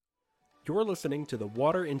You're listening to the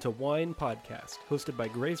Water into Wine podcast, hosted by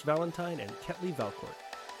Grace Valentine and Ketley Valcourt.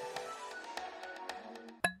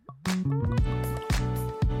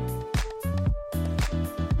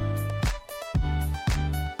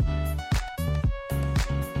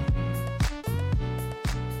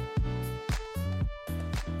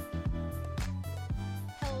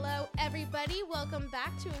 Hello, everybody. Welcome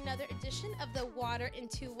back to another edition of the Water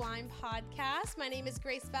into Wine podcast. My name is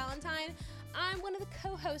Grace Valentine. I'm one of the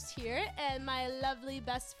co-hosts here, and my lovely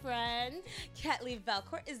best friend, Ketley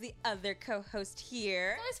Valcourt, is the other co-host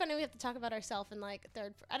here. It's always funny we have to talk about ourselves in like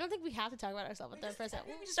third. I don't think we have to talk about ourselves in third person.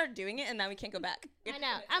 We just started doing it, and now we can't go back. I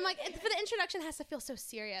know. I'm like, for the introduction has to feel so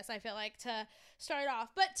serious, I feel like, to start off.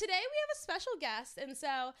 But today we have a special guest, and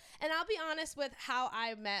I'll be honest with how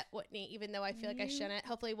I met Whitney, even though I feel like I shouldn't.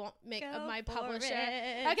 Hopefully won't make my publisher.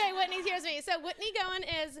 Okay, Whitney, here's me. So Whitney Goen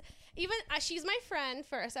is, she's my friend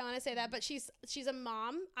first, I want to say that, but she's a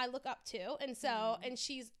mom I look up to, and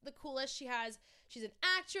she's the coolest. She's an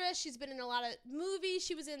actress. She's been in a lot of movies.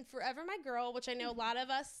 She was in Forever My Girl, which I know a lot of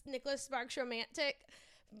us, Nicholas Sparks romantic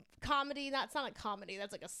comedy. That's not a comedy.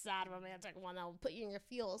 That's like a sad romantic one that'll put you in your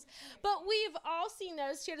feels. But we've all seen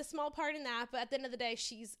those. She had a small part in that, but at the end of the day,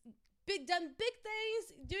 she's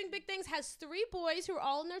doing big things, has 3 boys who are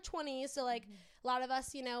all in their 20s. So like a lot of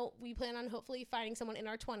us, we plan on hopefully finding someone in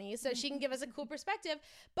our 20s so she can give us a cool perspective.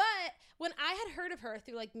 But when I had heard of her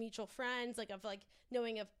through like mutual friends, like of like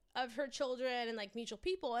knowing of her children and like mutual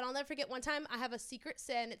people, and I'll never forget one time, I have a secret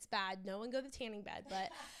sin. It's bad. No one go to the tanning bed, but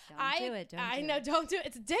Don't do it. Don't do it.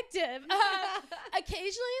 It's addictive.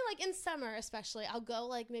 Occasionally, like in summer especially, I'll go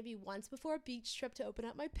like maybe once before a beach trip to open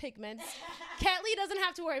up my pigments. Ketley doesn't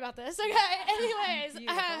have to worry about this. Okay. Anyways,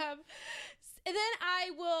 and then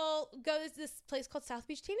I will go to this place called South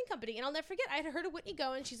Beach Tanning Company, and I'll never forget, I had heard of Whitney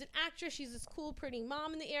Goen. She's an actress. She's this cool, pretty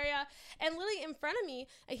mom in the area, and literally in front of me,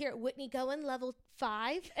 I hear Whitney Goen level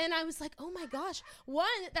 5, and I was like, oh my gosh, 1,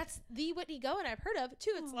 that's the Whitney Goen I've heard of.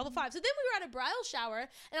 2, it's level 5. So then we were at a bridal shower,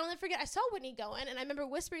 and I'll never forget, I saw Whitney Goen, and I remember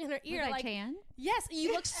whispering in her ear, was like, tan? Yes,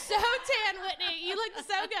 you look so tan, Whitney. You look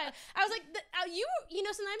so good. I was like,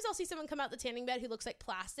 sometimes I'll see someone come out the tanning bed who looks like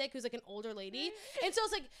plastic, who's like an older lady, and so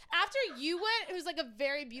it's like, after you went, it was like a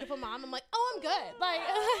very beautiful mom. I'm like, oh, I'm good. Like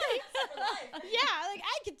yeah, like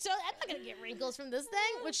I could tell, I'm not gonna get wrinkles from this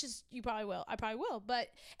thing, which is, you probably will. I probably will. But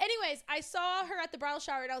anyways, I saw her at the bridal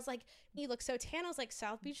shower, and I was like, you look so tan. I was like,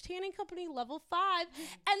 South Beach Tanning Company level 5. And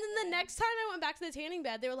then the next time I went back to the tanning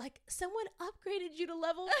bed, they were like, someone upgraded you to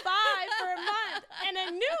level 5 for a month, and I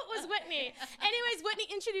knew it was Whitney. Anyways, Whitney,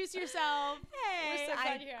 introduce yourself. Hey, we're so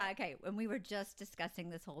glad you're here. Okay, when we were just discussing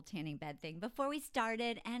this whole tanning bed thing before we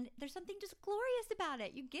started, and there's something just glorious about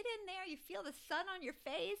it. You get in there, you feel the sun on your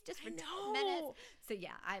face just for 10 minutes. So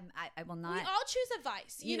yeah, I will not. We all choose a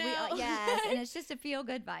vice, you know? Yes, and it's just a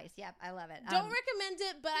feel-good vice. Yep, I love it. Don't recommend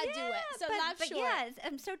it, but I do it. So but sure. yes,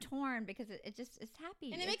 I'm so torn because it's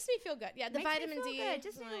happy. And it makes me feel good. Yeah, the makes vitamin me feel D. good.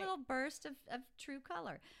 Just a little burst of true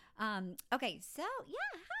color. Okay, so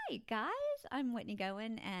yeah, hi guys. I'm Whitney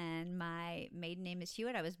Goen, and my maiden name is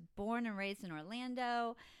Hewitt. I was born and raised in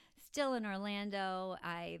Orlando. Still in Orlando.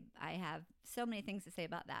 I have so many things to say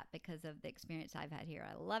about that because of the experience I've had here.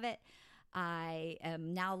 I love it. I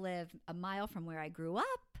now live a mile from where I grew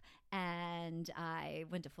up, and I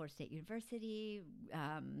went to Florida State University,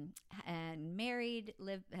 and married,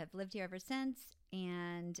 have lived here ever since,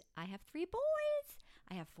 and I have 3 boys.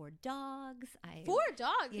 I have 4 dogs. 4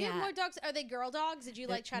 dogs? Yeah. You have more dogs? Are they girl dogs? Did you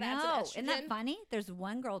try to add some estrogen? Isn't that funny? There's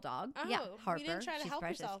 1 girl dog. Oh, yeah, Harper. You didn't try to she's help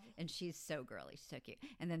precious, yourself. and she's so girly. She's so cute.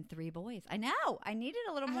 And then 3 boys. I know. I needed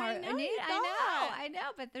a little more. I know. I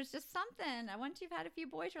know. But there's just something. Once you've had a few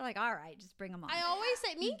boys, you're like, all right, just bring them on. I always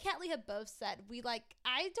say, me and Ketley have both said,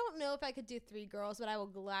 I don't know if I could do 3 girls, but I will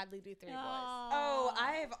gladly do 3 boys. Oh,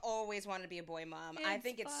 I've always wanted to be a boy mom. I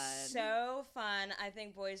think it's so fun. I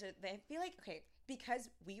think boys they feel like, okay, because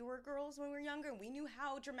we were girls when we were younger, and we knew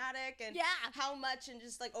how dramatic and how much and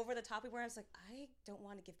just like over the top we were. I was like, I don't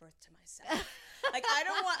want to give birth to myself. Like,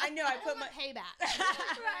 I know I put my payback.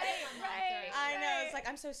 right. I know. It's like,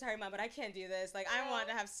 I'm so sorry, Mom, but I can't do this. Like, I want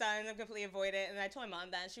to have sons. I'm completely avoid it. And I told my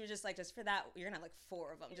mom that, and she was just like, just for that, you're gonna have like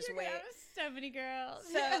 4 of them. Just wait. So many girls.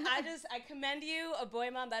 So I commend you, a boy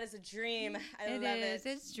mom. That is a dream. I love it.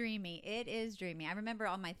 It's dreamy. It is dreamy. I remember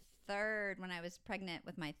on my 3rd, when I was pregnant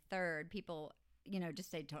with my 3rd, people, just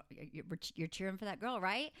say, you're cheering for that girl,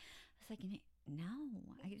 right? I was like, No,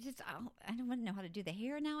 I don't want to know how to do the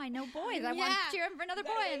hair now. I know boys. I want to cheer them for another boy.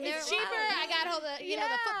 And it's cheaper. I got all the, the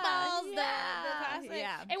footballs, the classic.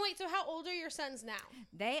 Yeah. And wait, so how old are your sons now?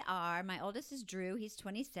 They are, my oldest is Drew. He's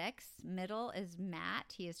 26. Middle is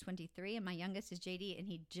Matt. He is 23. And my youngest is JD. And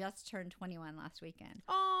he just turned 21 last weekend.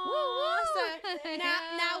 Oh, so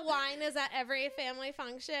now wine is at every family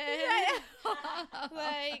function.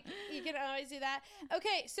 Like, you can always do that.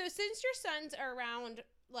 Okay, so since your sons are around,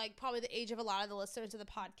 like, probably the age of a lot of the listeners of the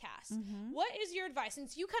podcast, what is your advice?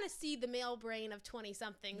 Since you kind of see the male brain of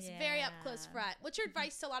 20-somethings very up close front, what's your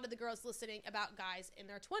advice to a lot of the girls listening about guys in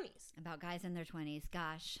their 20s? About guys in their 20s.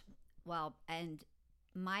 Gosh. Well, and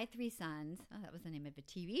my three sons, that was the name of a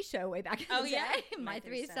TV show way back in the day. My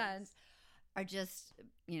three sons are just,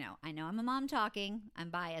 I know I'm a mom talking. I'm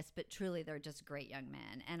biased, but truly they're just great young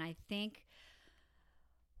men. And I think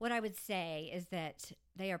what I would say is that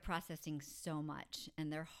they are processing so much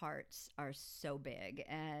and their hearts are so big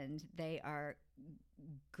and they are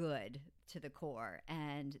good to the core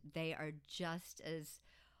and they are just as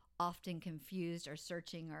often confused or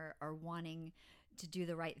searching or wanting to do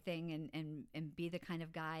the right thing and be the kind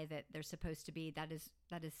of guy that they're supposed to be. That is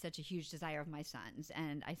such a huge desire of my sons.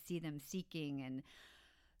 And I see them seeking and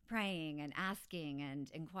praying and asking and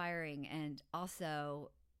inquiring and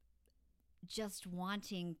also just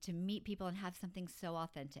wanting to meet people and have something so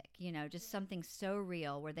authentic, just something so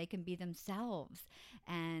real where they can be themselves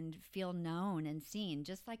and feel known and seen,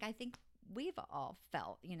 just like I think we've all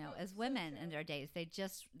felt, as women in their days. They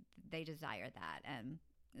desire that, and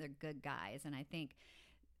they're good guys, and I think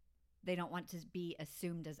they don't want to be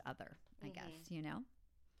assumed as other, I guess,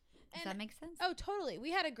 Does that make sense? Oh, totally. We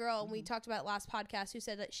had a girl, and we talked about it last podcast, who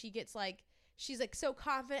said that she gets she's so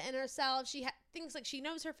confident in herself. She thinks she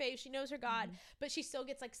knows her faith, she knows her God, but she still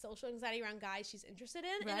gets social anxiety around guys she's interested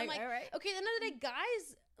in. Right, and I'm like, right. Okay, at the end of the day,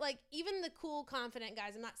 guys, even the cool, confident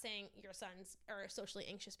guys, I'm not saying your sons are socially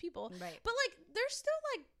anxious people, right? But they're still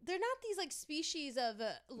they're not these species of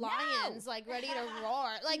lions ready to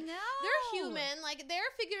roar. They're human. They're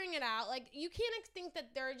figuring it out. You can't think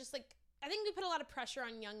that they're just I think we put a lot of pressure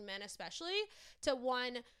on young men, especially to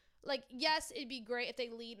one. Yes, it'd be great if they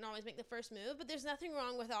lead and always make the first move, but there's nothing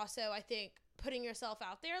wrong with also, I think, putting yourself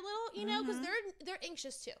out there a little, because they're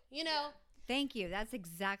anxious too, Yeah. Thank you. That's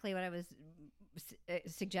exactly what I was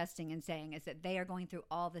suggesting and saying, is that they are going through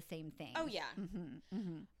all the same things. Oh, yeah.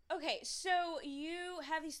 Okay, so you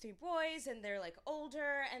have these three boys, and they're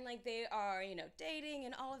older, and they are, dating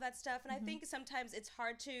and all of that stuff, and I think sometimes it's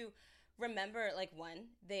hard to remember, one,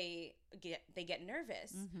 they get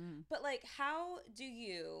nervous, but how do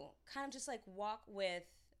you kind of just walk with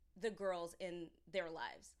the girls in their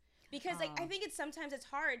lives? Because I think sometimes it's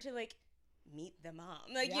hard to meet the mom,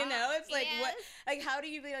 it's what, how do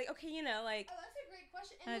you be okay, Oh, that's a great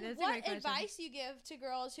question. And what advice you give to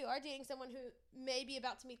girls who are dating someone who may be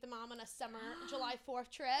about to meet the mom on a summer July 4th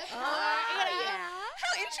trip?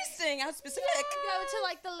 How interesting, how specific. Go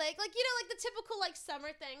to the lake, the typical summer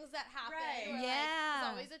things that happen. Right. Where, Yeah.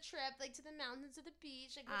 there's always a trip to the mountains or the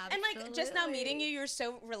beach. And just now meeting you, you're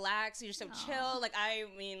so relaxed, you're so chill. I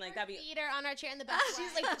mean, that'd be. Feet are on our chair in the back.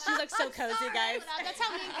 She's so cozy, guys. That's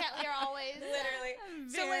how me and Ketley are always.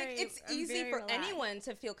 Literally. It's easy for anyone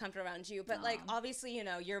to feel comfortable around you, but obviously,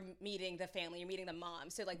 you're meeting the family, you're meeting the mom,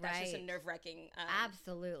 so that's just a nerve-wracking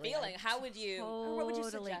absolutely feeling. How would you? What would you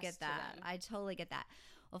suggest get that? To them? I totally get that.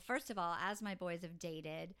 Well, first of all, as my boys have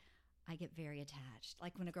dated, I get very attached.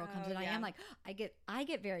 When a girl comes in, I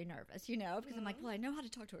get very nervous, because I'm well, I know how to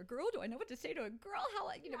talk to a girl. Do I know what to say to a girl? How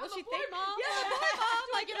will she think? Mom. Yeah, boy mom.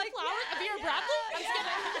 flower. Have you Bradley?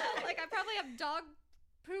 I probably have dog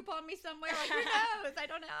poop on me somewhere. Who knows? I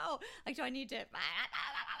don't know. Do I need to?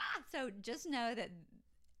 So just know that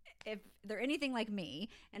if they're anything like me,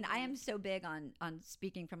 and I am so big on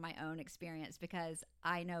speaking from my own experience, because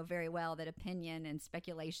I know very well that opinion and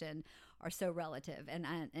speculation are so relative,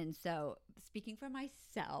 and so speaking for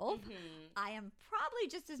myself, I am probably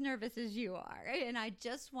just as nervous as you are, and I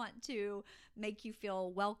just want to make you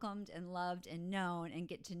feel welcomed and loved and known and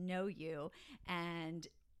get to know you and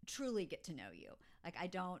truly get to know you.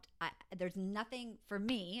 There's nothing for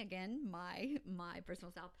me, again, my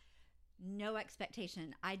personal self, no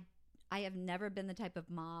expectation. I have never been the type of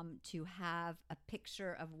mom to have a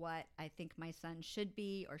picture of what I think my son should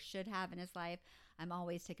be or should have in his life. I'm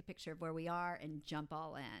always take a picture of where we are and jump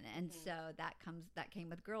all in. And so that came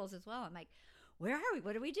with girls as well. I'm where are we?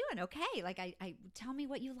 What are we doing? Okay. I tell me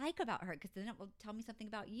what you like about her, because then it will tell me something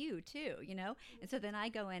about you too, And so then I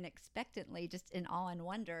go in expectantly, just in awe and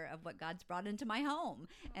wonder of what God's brought into my home.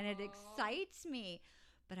 And it excites me,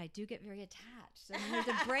 but I do get very attached. So when there's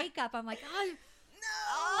a breakup, I'm No!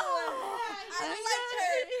 Oh, I liked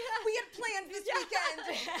her. We had plans this weekend.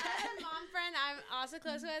 I have a mom friend I'm also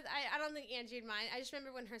close with. I don't think Angie would mind. I just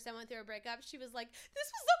remember when her son went through a breakup, she was like, this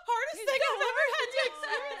was the hardest thing I've ever had to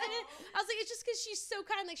experience. And I was like, it's just because she's so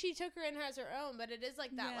kind. Like, she took her in her as her own. But it is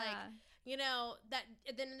like that, like, you know, that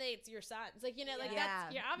at the end of the day, it's your sons. Like, you know, like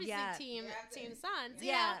that's, you're obviously team sons.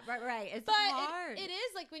 Yeah, right. It's but hard. It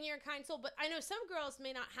is like when you're a kind soul. But I know some girls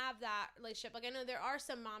may not have that relationship. Like, I know there are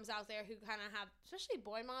some moms out there who kind of have, especially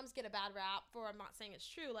boy moms, get a bad rap for, I'm not saying it's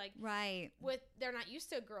true, like, with, they're not used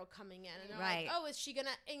to a girl coming in. And they're like, oh, is she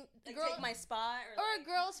gonna, like, take my spot? Or like,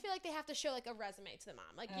 girls feel like they have to show, like, a resume to the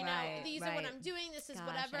mom. Like, you know, these are what I'm doing. This is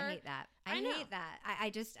whatever. I hate that. I hate that.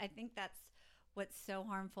 I think that's what's so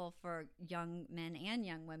harmful for young men and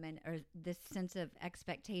young women, or this sense of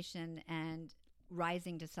expectation and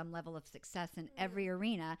rising to some level of success in every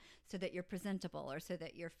arena so that you're presentable or so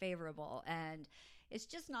that you're favorable. And it's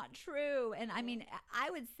just not true. And I mean, I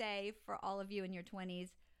would say for all of you in your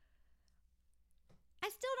 20s, I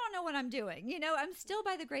still don't know what I'm doing. You know, I'm still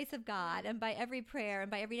by the grace of God and by every prayer and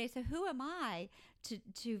by every day. So who am I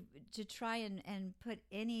to try and put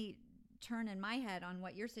any turn in my head on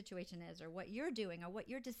what your situation is or what you're doing or what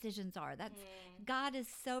your decisions are? That's God is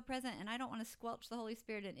so present, and I don't want to squelch the Holy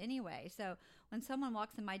Spirit in any way. So when someone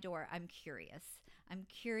walks in my door, I'm curious and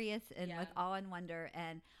with awe and wonder,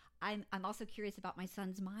 and I'm also curious about my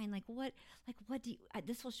son's mind. Like what do you,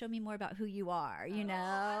 this will show me more about who you are, you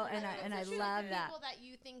know? And I love that. People that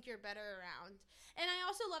you think you're better around. And I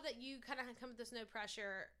also love that you kind of come with this no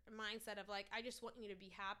pressure mindset of like, I just want you to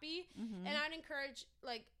be happy. And I'd encourage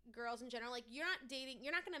like girls in general, like you're not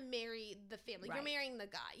going to marry the family. You're marrying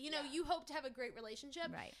the guy. You know, you hope to have a great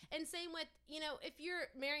relationship. Right. And same with, you know, if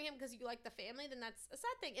you're marrying him because you like the family, then that's a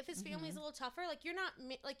sad thing. If his family's a little tougher, like you're not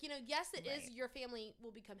like, you know, yes, it is your family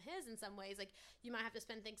will become his in some ways. Like you might have to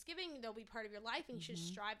spend Thanksgiving, they'll be part of your life, and you should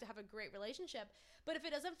strive to have a great relationship. But if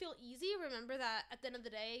it doesn't feel easy, remember that at the end of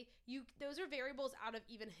the day, those are variables out of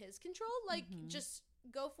even his control. Like just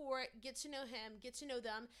go for it, get to know him, get to know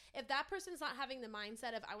them. If that person's not having the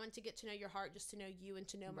mindset of I want to get to know your heart just to know you and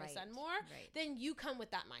to know my son more, then you come with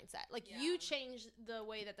that mindset. Like you change the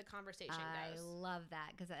way that the conversation goes. I love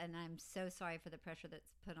that, and I'm so sorry for the pressure that's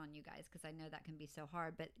put on you guys, because I know that can be so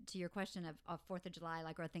hard. But to your question of 4th of July,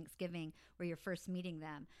 like, or Thanksgiving, where you're first meeting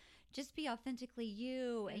them, just be authentically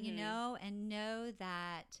you, and you know, and know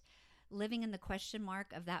that living in the question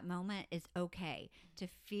mark of that moment is okay. To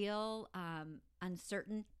feel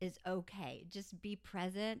uncertain is okay. Just be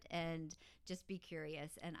present and just be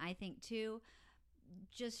curious. And I think too,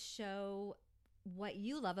 just show what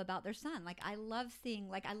you love about their son. Like I love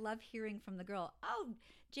hearing from the girl, oh,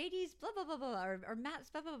 JD's blah, blah, blah, blah, or Matt's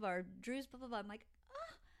blah, blah, blah, or Drew's blah, blah, blah. I'm like,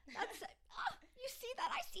 oh, that's, oh, you see that?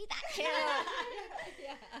 I see that too.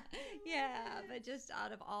 Yeah, but just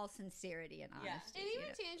out of all sincerity and honesty. And even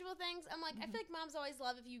tangible things, I'm like, I feel like moms always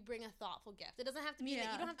love if you bring a thoughtful gift. It doesn't have to be that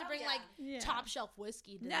you don't have to bring like top shelf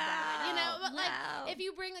whiskey to the wedding, you know. But like if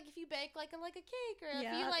you bring if you bake like a cake, or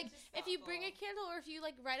if you bring a candle, or if you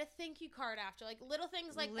like write a thank you card after, like little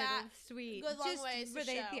things like that, sweet, go a long ways to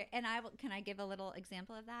show. And can I give a little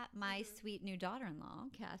example of that? My sweet new daughter-in-law,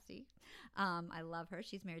 Cassie. I love her.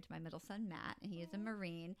 She's married to my middle son, Matt, and he is a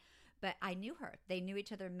Marine. But I knew her. They knew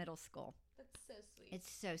each other in middle school. That's so sweet. It's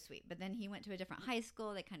so sweet. But then he went to a different high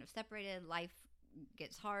school. They kind of separated. Life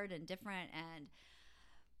gets hard and different. And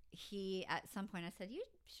he, at some point, I said, you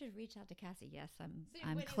should reach out to Cassie. Yes, I'm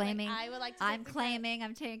claiming. Like, I would like to I'm claiming.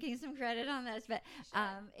 I'm taking some credit on this. But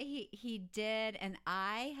he did. And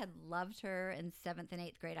I had loved her in 7th and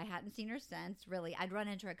 8th grade. I hadn't seen her since, really. I'd run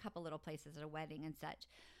into her a couple little places at a wedding and such.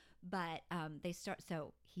 But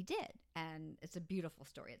so he did, and it's a beautiful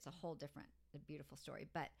story. It's a beautiful story.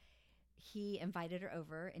 But he invited her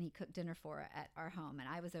over, and he cooked dinner for her at our home, and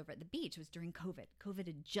I was over at the beach. It was during COVID. COVID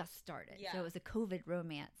had just started, so it was a COVID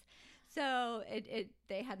romance. So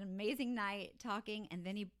they had an amazing night talking, and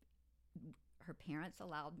then her parents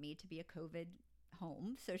allowed me to be a COVID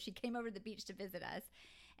home, so she came over to the beach to visit us,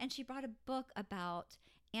 and she brought a book about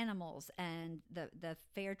animals and the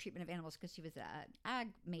fair treatment of animals, because she was an ag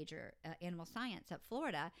major, animal science at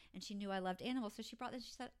Florida, and she knew I loved animals. So she brought this.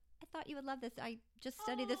 She said, I thought you would love this. I just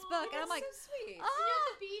studied this book. And I'm like, so sweet. Oh, at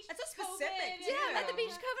the beach. That's so specific. Yeah, at the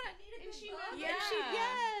beach COVID. I needed and she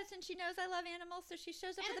knows, and she knows I love animals, so she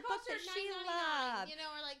shows up with a book that she loved. You know,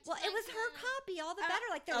 or like, well, it was her copy. All the better.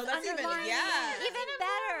 Like there was that's underlining. Even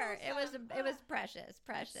better. It was precious.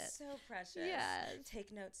 So precious. Yes.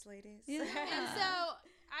 Take notes, ladies. And so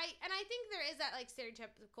I think there is that like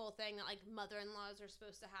stereotypical thing that like mother-in-laws are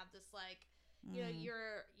supposed to have this like, you know,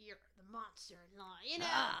 you're the monster-in-law, you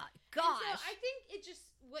know. Gosh. And so I think it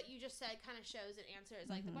just, what you just said kind of shows an answer is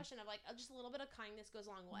like the question of like just a little bit of kindness goes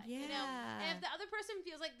a long way. Yeah. You know? And if the other person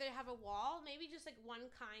feels like they have a wall, maybe just like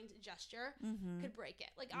one kind gesture could break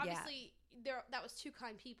it. Like obviously that was two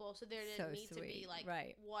kind people, so there didn't need to be like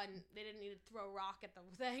one, they didn't need to throw a rock at the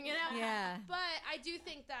thing, you know? Yeah. But I do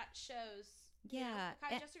think that shows, you know, a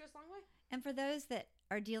kind gesture goes a long way. And for those that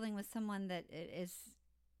are dealing with someone that is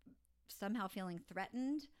somehow feeling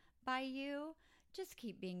threatened by you, just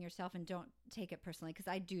keep being yourself and don't take it personally, because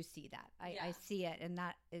I do see that. I see it, and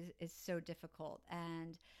that is so difficult.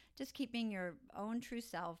 And just keep being your own true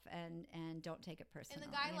self and don't take it personally.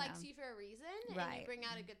 And the guy likes you for a reason, and you bring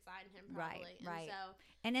out a good side in him probably. Right.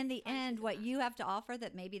 And in the end, what you have to offer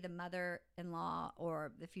that maybe the mother-in-law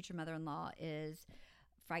or the future mother-in-law is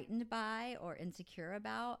frightened by or insecure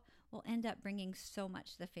about will end up bringing so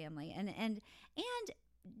much to the family. And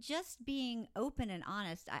just being open and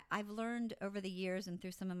honest, I've learned over the years and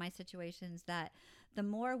through some of my situations that the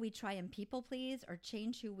more we try and people please or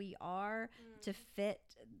change who we are to fit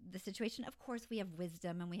the situation, of course we have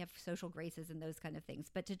wisdom and we have social graces and those kind of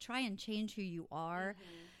things, but to try and change who you are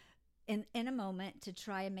in a moment to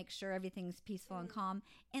try and make sure everything's peaceful and calm,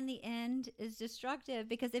 in the end is destructive,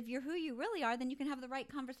 because if you're who you really are, then you can have the right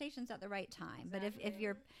conversations at the right time. But if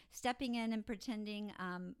you're stepping in and pretending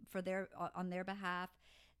on their behalf,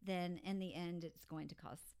 then in the end it's going to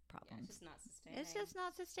cause problems. It's just not sustaining. It's just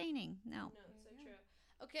not sustaining. No, it's so true.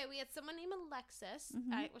 Okay, we had someone named Alexis,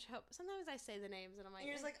 which I hope sometimes I say the names and I'm like,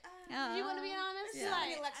 you're just like, do you want to be anonymous? Yeah.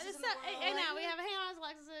 Like, Alexis I know we have a hangout with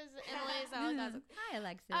Alexis, Emily, so that's Hi,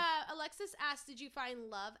 Alexis. Alexis asked, did you find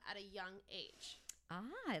love at a young age?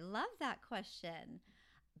 I love that question.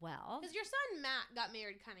 Well, because your son Matt got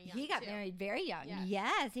married kind of young. He got married very young.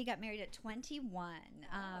 Yes, he got married at 21.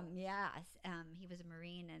 Yes, he was a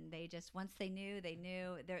Marine, and they just, once they knew.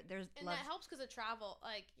 There's and that helps because of travel.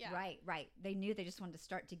 Like, right. They knew they just wanted to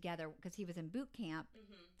start together because he was in boot camp.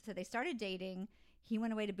 So they started dating. He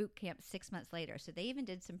went away to boot camp 6 months later. So they even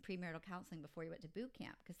did some premarital counseling before he went to boot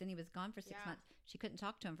camp, because then he was gone for 6 months. She couldn't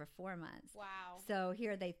talk to him for 4 months. Wow. So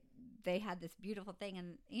here they had this beautiful thing,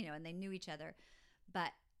 and and they knew each other.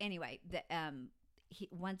 But anyway,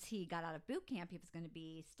 once he got out of boot camp, he was going to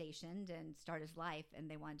be stationed and start his life, and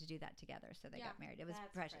they wanted to do that together. So they got married. It was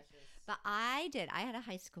precious. But I had a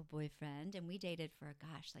high school boyfriend, and we dated for,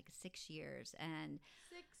 like 6 years. And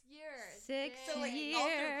 6 years. 6 so like years. All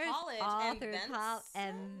through college. All through college.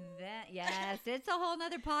 And then, yes, it's a whole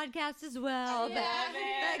nother podcast as well.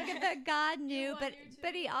 But God knew.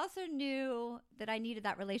 But he also knew that I needed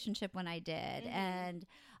that relationship when I did. And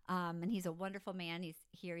he's a wonderful man.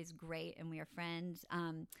 He's great, and we are friends.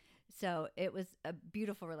 So it was a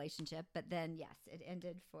beautiful relationship. But then, yes, it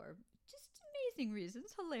ended for just amazing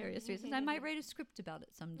reasons, hilarious reasons. I might write a script about it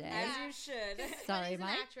someday. As you should. Sorry, Mike. Mike.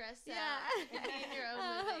 An actress, so you can be in your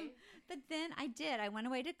own movie. But then I did. I went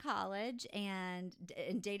away to college and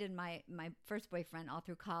dated my first boyfriend all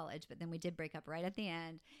through college. But then we did break up right at the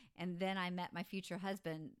end. And then I met my future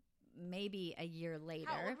husband maybe a year later.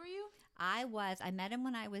 How old were you? I met him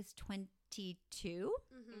when I was 22,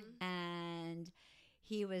 and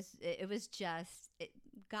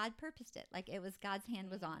God purposed it. Like, it was God's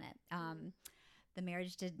hand was on it. The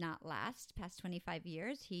marriage did not last past 25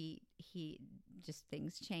 years. He just,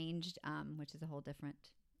 things changed, which is a whole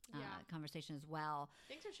different conversation as well.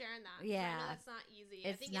 Thanks for sharing that. Yeah. I know that's not easy.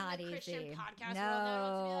 It's I think not in the Christian easy. podcast No. world, no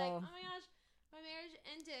one wants to be like, oh my gosh, my marriage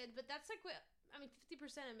ended. But that's like what,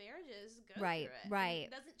 50% of marriages go through it. Right.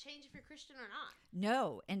 It doesn't change if you're Christian or not.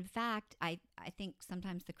 No. In fact, I think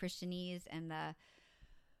sometimes the Christianese and the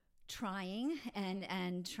trying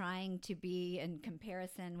to be in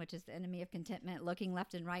comparison, which is the enemy of contentment, looking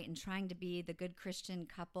left and right and trying to be the good Christian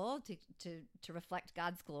couple to reflect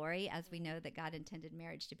God's glory, as we know that God intended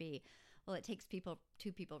marriage to be. Well, it takes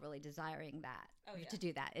two people really desiring that to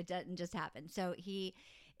do that. It doesn't just happen. So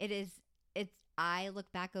I look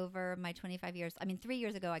back over my 25 years. 3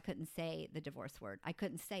 years ago, I couldn't say the divorce word. I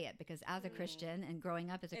couldn't say it because as a Christian and growing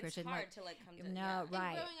up as a Christian, it's hard to come to. No,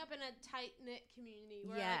 right. And growing up in a tight knit community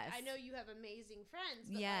where I know you have amazing friends,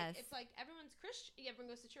 but it's like everyone's Christian. Everyone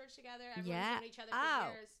goes to church together. Everyone's known each other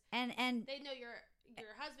for years. And they know your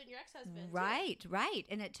husband, your ex-husband. Right.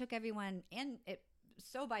 And it took everyone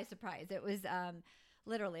so by surprise. It was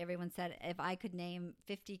literally, everyone said, if I could name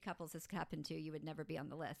 50 couples this happened to, you would never be on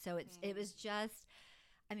the list. So it was just,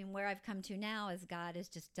 where I've come to now is God has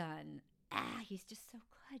just done, he's just so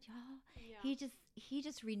good, y'all. Yeah. He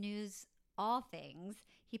just renews all things.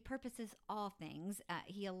 He purposes all things.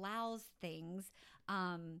 He allows things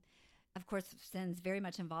of course, sin's very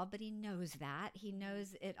much involved, but he knows that. He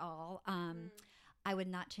knows it all. I would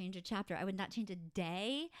not change a chapter. I would not change a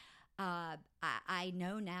day. I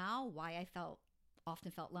know now why I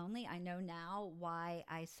often felt lonely. I know now why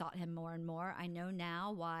I sought him more and more. I know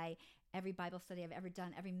now why every Bible study I've ever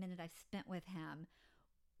done, every minute I've spent with him,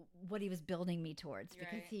 what he was building me towards,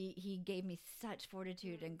 because he gave me such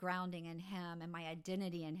fortitude and grounding in him and my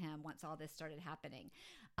identity in him once all this started happening.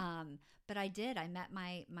 But I met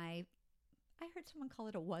my I heard someone call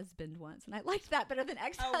it a husband once, and I liked that better than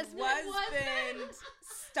ex-husband. A husband.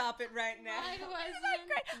 Stop it right now. My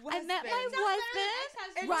husband. I met my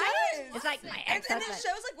husband. Right? It's like my ex-husband. And it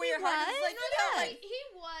shows like where your heart is like. He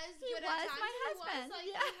was good at times. My husband.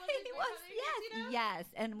 He was. Yes.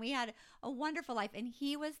 And we had a wonderful life, and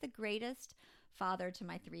he was the greatest father to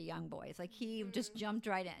my 3 young boys. Like he just jumped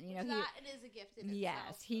right in. You know, that is a gift in itself.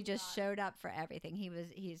 Yes, he just showed up for everything.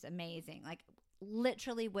 He's amazing. Like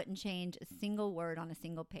literally wouldn't change a single word on a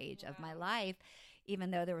single page of my life, even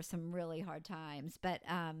though there were some really hard times. But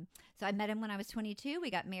so I met him when I was 22. We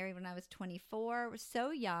got married when I was 24. We're so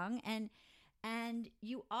young, and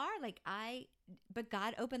you are like but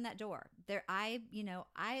God opened that door. I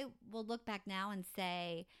will look back now and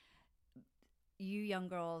say, you young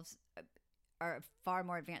girls are far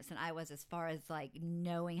more advanced than I was as far as like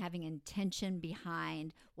knowing, having intention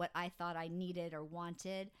behind what I thought I needed or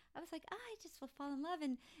wanted. I was like, I just will fall in love,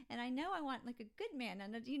 and I know I want like a good man,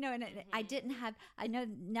 and I didn't have. I know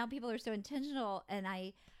now people are so intentional, and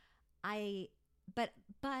but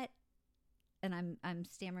and I'm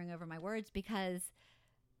stammering over my words because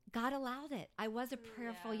God allowed it. I was a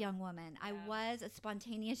prayerful young woman. I was a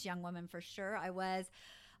spontaneous young woman for sure. I was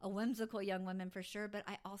a whimsical young woman for sure, but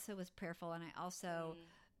I also was prayerful, and I also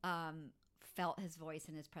felt his voice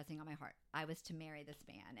and his pressing on my heart. I was to marry this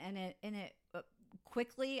man, and it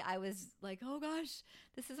quickly I was like, oh gosh,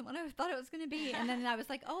 this isn't what I thought it was going to be, and then I was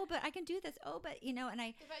like, oh, but I can do this. Oh, but and I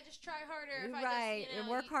if I just try harder, if right, I just,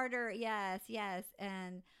 work harder, yes,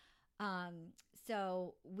 and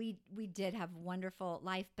so we did have wonderful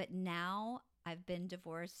life, but now I've been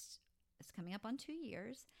divorced. It's coming up on 2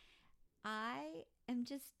 years. I am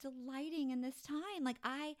just delighting in this time. Like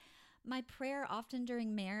my prayer often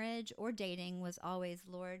during marriage or dating was always,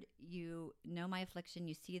 Lord, you know my affliction.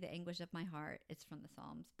 You see the anguish of my heart. It's from the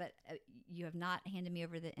Psalms, but you have not handed me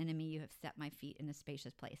over to the enemy. You have set my feet in a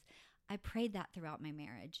spacious place. I prayed that throughout my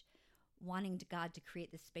marriage, wanting God to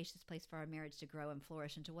create this spacious place for our marriage to grow and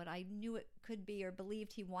flourish into what I knew it could be or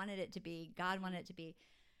believed he wanted it to be. God wanted it to be.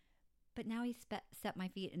 But now he set my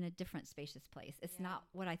feet in a different spacious place. It's not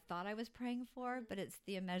what I thought I was praying for, but it's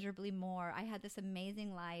the immeasurably more. I had this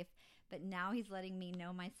amazing life, but now he's letting me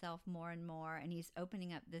know myself more and more, and he's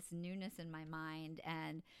opening up this newness in my mind.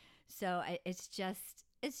 And so it's just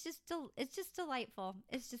delightful.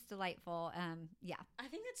 It's just delightful. Yeah. I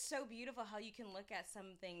think it's so beautiful how you can look at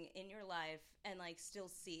something in your life and like still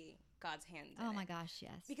see God's hand in Oh my it. gosh,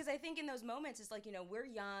 yes. Because I think in those moments, it's like, we're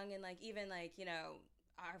young, and like even like,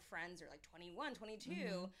 our friends are like 21,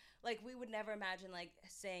 22. Like we would never imagine like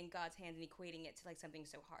saying God's hand and equating it to like something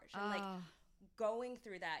so harsh. And like going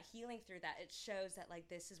through that, healing through that, it shows that like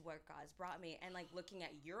this is where God's brought me, and like looking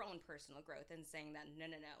at your own personal growth and saying that no,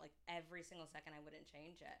 like every single second I wouldn't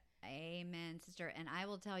change it. Amen, sister. And I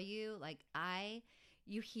will tell you, like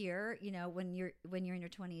you hear, when you're in your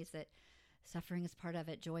 20s that suffering is part of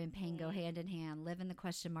it. Joy and pain go hand in hand. Live in the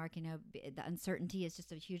question mark. The uncertainty is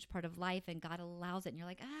just a huge part of life, and God allows it. And you're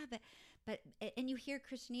like, but and you hear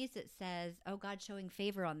Christianese that says, "Oh, God's showing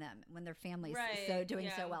favor on them when their family's doing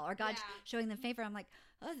so well," or God's showing them favor. I'm like,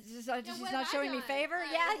 oh, she's not showing me favor.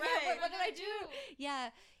 What did I do? Yeah.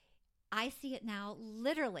 I see it now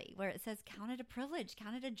literally where it says, count it a privilege,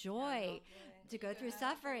 count it a joy to go through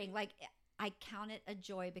suffering. Like I count it a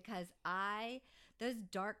joy because those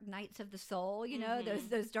dark nights of the soul,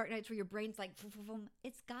 those dark nights where your brain's like,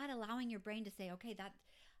 it's God allowing your brain to say, okay, that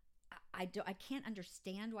I can't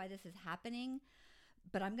understand why this is happening,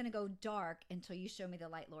 but I'm going to go dark until you show me the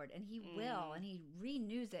light, Lord. And he will, and he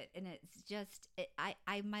renews it. And it's just,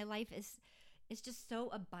 my life is just so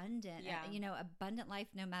abundant, abundant life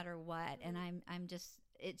no matter what. And I'm just,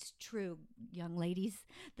 it's true, young ladies.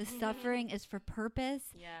 The suffering is for purpose.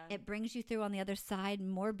 Yeah. It brings you through on the other side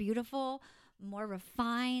more beautiful, more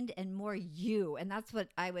refined, and more you. And that's what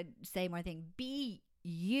I would say more thing. Be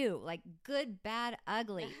you, like good, bad,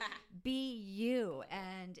 ugly. Be you.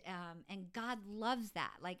 And God loves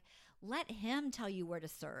that. Like, let him tell you where to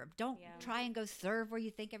serve. Don't try and go serve where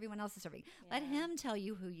you think everyone else is serving. Let him tell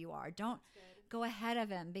you who you are. Don't go ahead of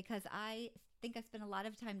him, because I think I spent a lot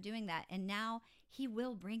of time doing that. And now he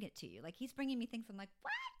will bring it to you. Like he's bringing me things. I'm like,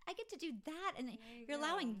 what? I get to do that. And you're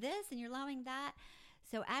allowing this and you're allowing that.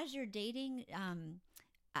 So as you're dating,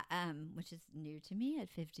 which is new to me at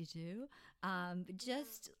 52,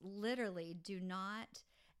 just literally do not,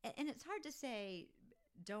 and it's hard to say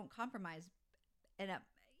don't compromise. And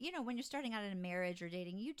when you're starting out in a marriage or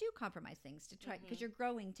dating, you do compromise things to try because you're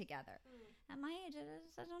growing together. At my age,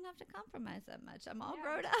 I don't have to compromise that much. I'm all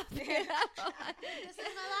grown up. This is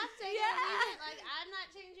my last day. Yeah. Like I'm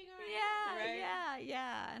not changing around.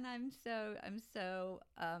 Yeah. And I'm so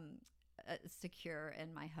secure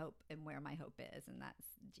in my hope and where my hope is, and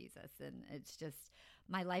that's Jesus. And it's just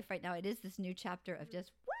my life right now. It is this new chapter of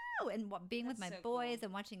just woo, and being with my boys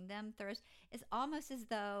and watching them thirst. It's almost as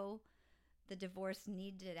though the divorce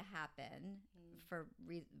needed to happen for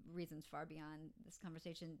reasons far beyond this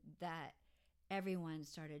conversation, that everyone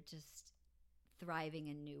started just thriving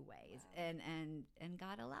in new ways. And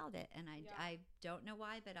God allowed it. And I don't know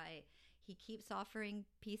why, but he keeps offering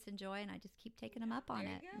peace and joy, and I just keep taking him up on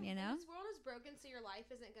it. You know, this world is broken, so your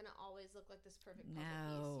life isn't going to always look like this perfect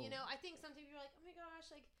puzzle piece. You know, I think sometimes you're like, oh my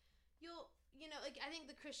gosh, like I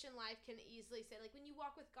think the Christian life can easily say, like, when you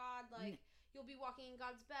walk with God, like you'll be walking in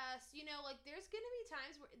God's best. You know, like there's going to be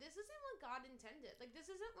times where this isn't what God intended. Like this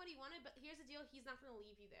isn't what he wanted, but here's the deal. He's not going to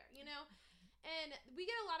leave you there, you know? And we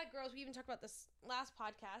get a lot of girls, we even talked about this last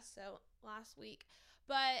podcast, so last week,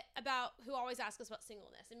 but about who always ask us about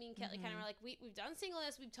singleness. And me and Kelly kind of were like, we've done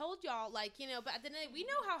singleness, we've told y'all, like, you know, but at the end of the day, we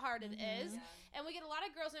know how hard it is. Yeah. And we get a lot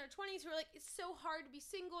of girls in their 20s who are like, it's so hard to be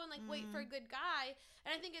single and like wait for a good guy.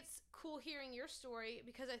 And I think it's cool hearing your story,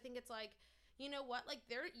 because I think it's like, you know what, like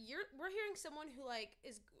we're hearing someone who like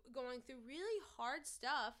is going through really hard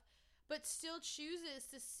stuff, but still chooses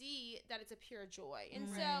to see that it's a pure joy. And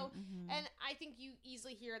so, and I think you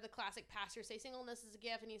easily hear the classic pastor say singleness is a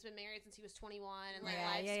gift, and he's been married since he was 21, and like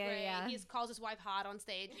life's great. Yeah. He just calls his wife hot on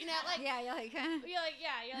stage, you know, like you're like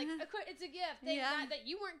it's a gift that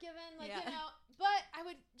you weren't given, like you know. But I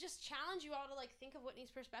would just challenge you all to like think of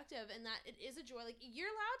Whitney's perspective, and that it is a joy. Like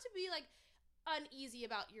you're allowed to be like uneasy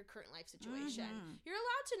about your current life situation. You're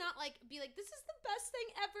allowed to not like be like, this is the best thing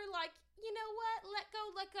ever, like, you know what, let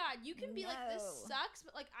go, let God. You can be like, this sucks,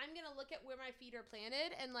 but like I'm gonna look at where my feet are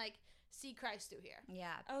planted and like see Christ through here.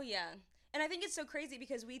 Oh yeah. And I think it's so crazy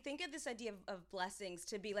because we think of this idea of blessings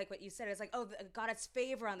to be like what you said. It's like, oh, God has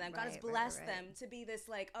favor on them. God has blessed them to be this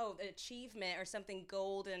like, oh, achievement or something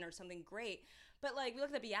golden or something great. But like we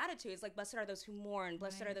look at the Beatitudes, like blessed are those who mourn,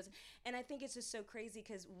 blessed are those. And I think it's just so crazy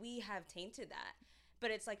because we have tainted that. But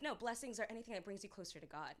it's like, no, blessings are anything that brings you closer to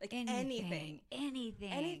God. Like anything. So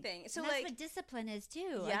and that's like what discipline is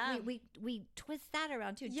too. Yeah. Like we twist that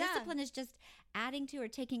around too. Yeah. Discipline is just adding to or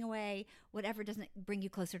taking away whatever doesn't bring you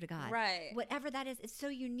closer to God. Right. Whatever that is, it's so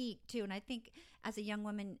unique too. And I think as a young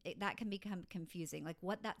woman, that can become confusing, like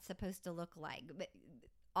what that's supposed to look like. But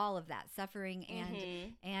all of that suffering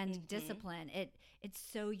and discipline, it's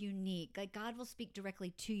so unique. Like God will speak directly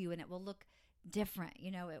to you, and it will look different.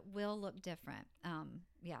 You know, it will look different.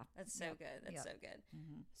 That's so good. That's so good.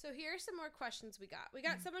 So here are some more questions we got. We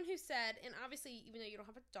got someone who said, and obviously even though you don't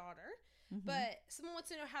have a daughter, but someone wants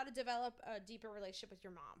to know how to develop a deeper relationship with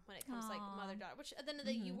your mom when it comes to like mother-daughter, which at the end of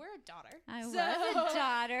the day, you were a daughter. I was a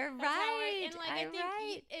daughter, right? And like I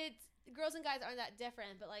think it's girls and guys aren't that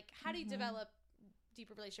different, but like how do you develop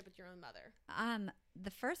deeper relationship with your own mother?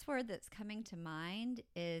 The first word that's coming to mind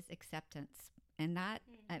is acceptance. And that,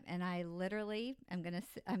 and I literally,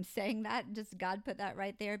 I'm saying that, just God put that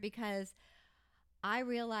right there, because I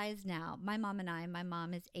realize now, my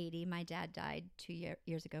mom is 80. My dad died 2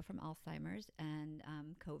 years ago from Alzheimer's and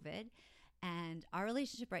COVID. And our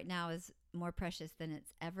relationship right now is more precious than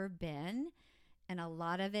it's ever been. And a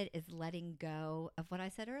lot of it is letting go of what I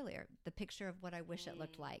said earlier, the picture of what I wish it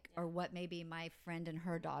looked like, or what maybe my friend and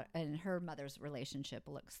her daughter and her mother's relationship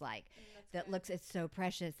looks like. It's so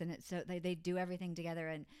precious, and it's so they do everything together.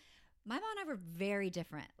 And my mom and I were very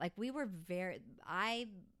different. Like we were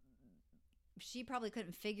she probably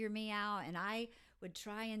couldn't figure me out, and I would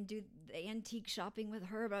try and do the antique shopping with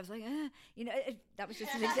her, but I was like, you know, that was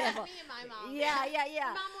just an example. Me and my mom. Yeah.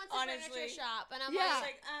 Mom wants a furniture shop, and I'm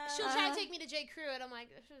like she'll try to take me to J. Crew, and I'm like,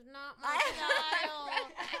 this is not my style.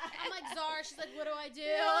 I'm like, Zara, she's like, what do I do?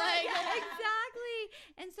 Exactly.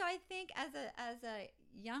 And so I think as a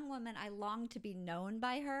young woman, I longed to be known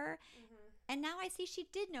by her. And now I see she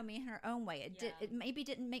did know me in her own way. It maybe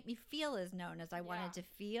didn't make me feel as known as I wanted to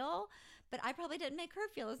feel, but I probably didn't make her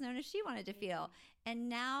feel as known as she wanted to feel. And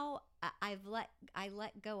now I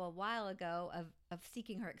let go a while ago of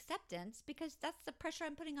seeking her acceptance, because that's the pressure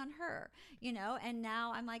I'm putting on her, you know. And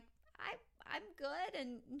now I'm like, I'm good,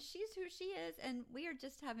 and she's who she is, and we are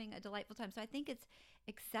just having a delightful time. So I think it's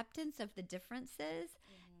acceptance of the differences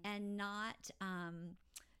and not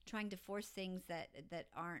trying to force things that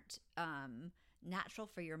aren't natural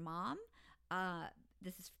for your mom.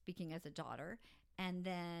 This is speaking as a daughter, and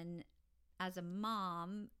then as a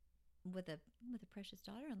mom with a precious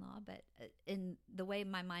daughter-in-law, but in the way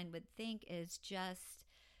my mind would think is just,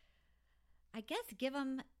 I guess, give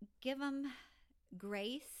them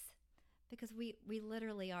grace, because we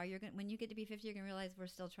literally are. When you get to be 50, you're gonna realize we're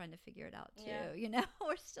still trying to figure it out too. Yeah. You know,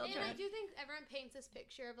 we're still and trying. I do think everyone paints this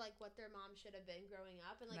picture of like what their mom should have been growing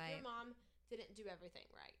up, and like your mom didn't do everything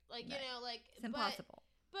right. Like you know, like it's impossible.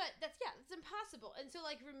 But it's impossible. And so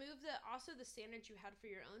like remove the standards you had for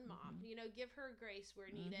your own mom. You know, give her grace where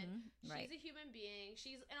needed. She's a human being.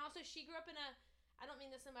 She grew up in I don't mean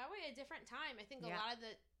this in my way, a different time. I think a lot of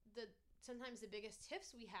the sometimes the biggest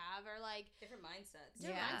tips we have are like different mindsets.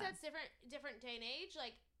 Different day and age.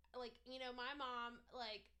 Like you know, my mom,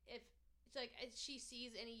 like if it's like she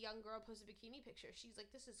sees any young girl post a bikini picture, she's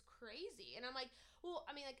like, this is crazy. And I'm like, well,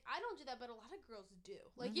 I mean, like, I don't do that, but a lot of girls do.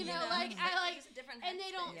 Like, you know, like, I like, and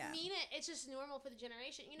they don't mean it. It's just normal for the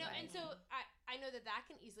generation, you know? And so I know that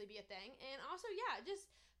can easily be a thing. And also, just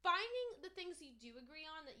finding the things you do agree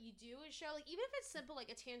on that you do a show, like, even if it's simple, like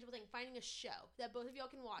a tangible thing, finding a show that both of y'all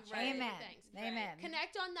can watch. Right. Amen. Things. Amen.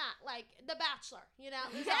 Connect on that, like The Bachelor, you know?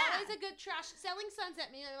 There's always a good trash. Selling Sunset,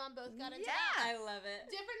 me and my mom both got into that. I love it.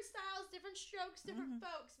 Different styles, different strokes, different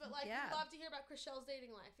folks, but like, we love to hear about Chriselle's dating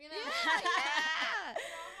life, you know?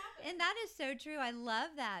 And that is so true. I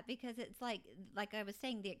love that, because it's like I was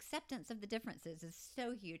saying, the acceptance of the differences is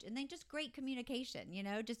so huge. And then just great communication, you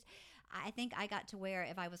know, I think I got to where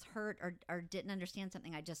if I was hurt or didn't understand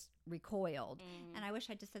something, I just recoiled. And I wish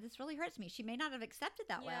I just said, this really hurts me. She may not have accepted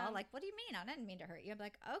that well. Like, what do you mean? I didn't mean to hurt you. I'm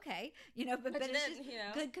like, okay, you know, but it's just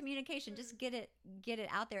good communication. Just get it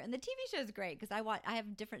out there. And the TV show is great, because I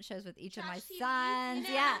have different shows with each of my sons.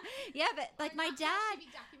 You know? Yeah. But like my dad,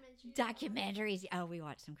 documentaries. Oh, we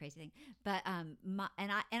watch some crazy thing. But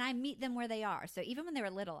I meet them where they are. So even when they were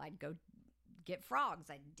little, I'd go get frogs.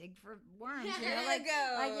 I dig for worms. You know, like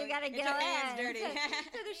you gotta get your hands dirty. So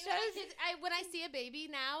the shows. When I see a baby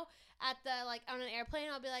now at the on an airplane,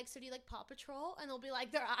 I'll be like, "So do you like Paw Patrol?" And they'll be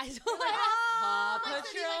like, their eyes will Paw Patrol.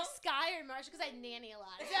 So do you like Sky or Marshall? Because I nanny a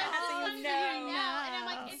lot. So you know. And I'm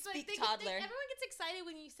like, it's Speak like toddler. everyone gets excited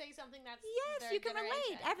when you say something that's you can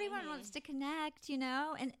relate. Everyone wants to connect, you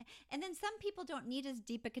know, and then some people don't need as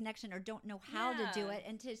deep a connection or don't know how to do it,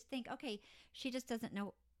 and to think, okay, she just doesn't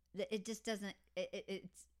know. It just doesn't.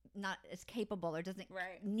 It's not as capable or doesn't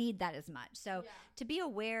need that as much. So to be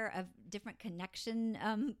aware of different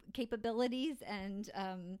connection capabilities and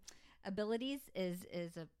abilities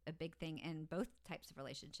is a big thing in both types of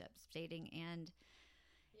relationships, dating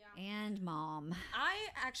and mom. I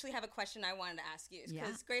actually have a question I wanted to ask you,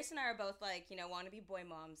 because Grace and I are both like, you know, want to be boy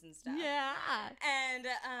moms and stuff. Yeah. And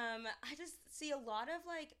I just see a lot of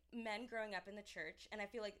like men growing up in the church, and I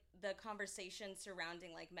feel like the conversation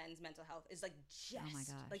surrounding like men's mental health is like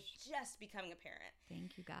just becoming apparent.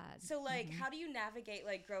 Thank you, God. So like, how do you navigate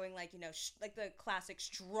like growing like, you know, like the classic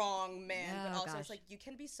strong man, but also it's like you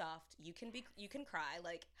can be soft, you can cry.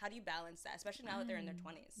 Like, how do you balance that, especially now that they're in their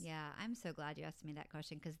 20s? Yeah, I'm so glad you asked me that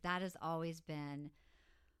question, because that has always been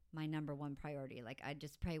my number one priority. Like, I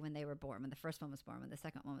just pray when they were born, when the first one was born, when the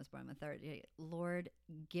second one was born, when the third, Lord,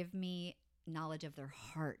 give me knowledge of their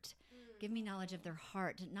heart. Give me knowledge of their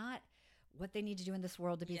heart, not what they need to do in this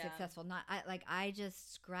world to be successful. I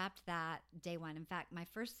just scrapped that day one. In fact, my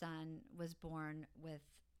first son was born with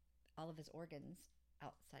all of his organs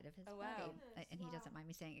outside of his body. And he doesn't mind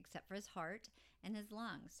me saying, except for his heart and his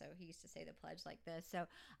lungs. So he used to say the pledge like this. So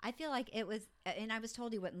I feel like it was, and I was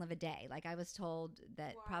told he wouldn't live a day. Like, I was told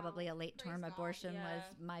that probably a late term abortion was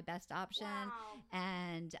my best option.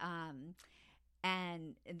 And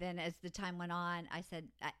then as the time went on, I said,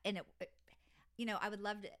 and it, you know, I would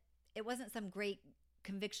love to, it wasn't some great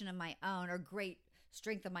conviction of my own or great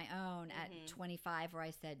strength of my own at 25 where I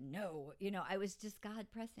said no. You know, I was just God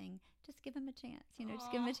pressing, just give him a chance, you know,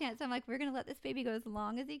 just give him a chance. I'm like, we're going to let this baby go as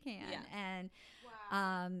long as he can.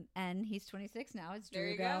 And he's 26 now. It's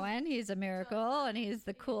Drew going. He's a miracle, and he's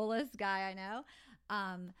the coolest guy I know.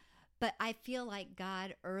 But I feel like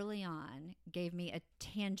God early on gave me a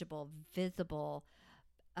tangible, visible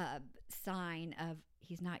sign of,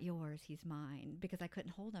 he's not yours, he's mine, because I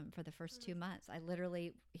couldn't hold him for the first 2 months. I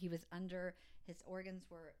literally, he was under, his organs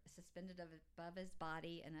were suspended above his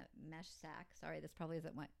body in a mesh sack. Sorry, this probably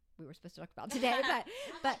isn't what we were supposed to talk about today,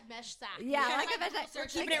 but mesh sack. Yeah, like a mesh sack. We're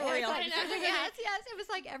keeping it real. Yes. It was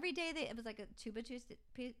like every day it was like a tube of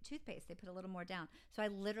toothpaste. They put a little more down. So I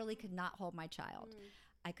literally could not hold my child.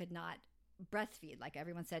 I could not breastfeed. Like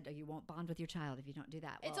everyone said, oh, you won't bond with your child if you don't do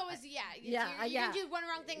that. Well, it's always you can do one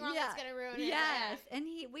wrong thing that's gonna ruin it. Yes, and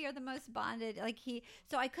we are the most bonded.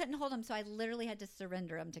 So I couldn't hold him, so I literally had to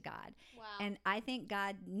surrender him to God. Wow. And I think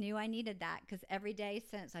God knew I needed that, because every day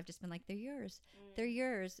since I've just been like, they're yours, they're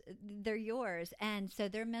yours, they're yours, and so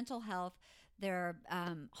their mental health, their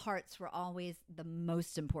hearts were always the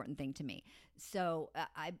most important thing to me. So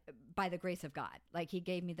I, by the grace of God, like He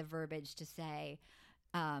gave me the verbiage to say.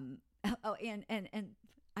 And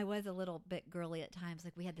I was a little bit girly at times.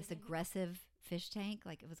 Like we had this aggressive fish tank.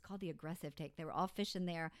 Like it was called the aggressive tank. They were all fish in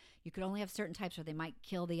there. You could only have certain types or they might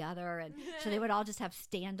kill the other. And so they would all just have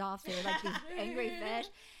standoffs. They were like these angry fish.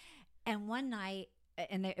 And one night,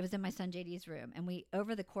 it was in my son JD's room. And we,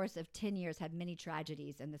 over the course of 10 years, had many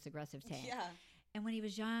tragedies in this aggressive tank. Yeah. And when he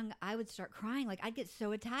was young, I would start crying. Like I'd get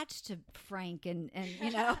so attached to Frank and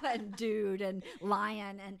and Dude and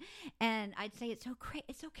Lion and I'd say it's okay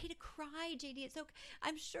to cry, JD. It's okay.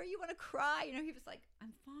 I'm sure you want to cry. He was like,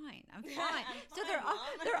 I'm fine. So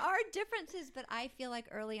there are differences, but I feel like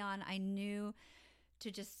early on I knew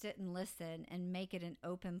to just sit and listen and make it an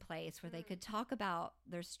open place where they could talk about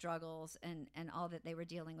their struggles and all that they were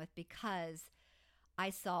dealing with, because I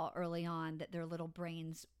saw early on that their little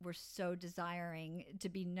brains were so desiring to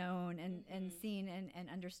be known and seen and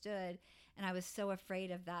understood. And I was so afraid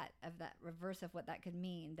of that reverse of what that could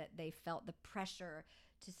mean, that they felt the pressure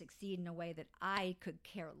to succeed in a way that I could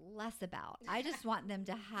care less about. I just want them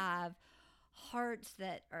to have hearts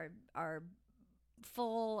that are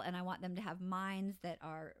full, and I want them to have minds that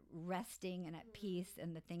are resting and at peace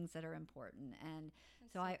in the things that are important. And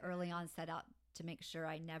so I early on set out to make sure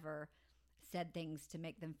I never said things to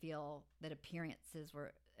make them feel that appearances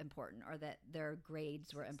were important or that their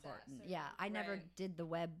grades were important. Yeah, I never did the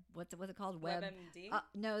web. What's it called? WebMD?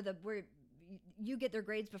 No, where you get their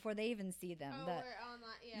grades before they even see them. Oh, we're on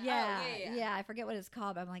that. Yeah. I forget what it's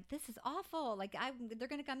called. But I'm like, this is awful. Like they're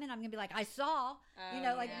gonna come in. I'm gonna be like, I saw. And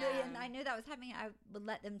I knew that was happening. I would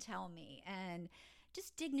let them tell me, and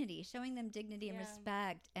just dignity, showing them dignity and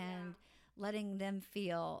respect, and letting them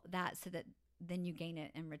feel that, so that then you gain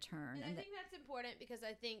it in return. And I think that's important, because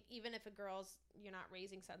I think even if you're not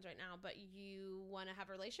raising sons right now, but you want to have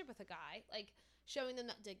a relationship with a guy, like showing them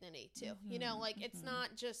that dignity too. It's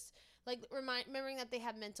not just like remembering that they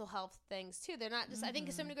have mental health things too. They're not just, I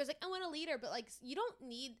think somebody goes like, I want a leader, but like you don't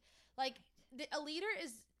need a leader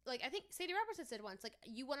is like, I think Sadie Robertson said once, like,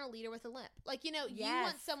 you want a leader with a limp. Like, you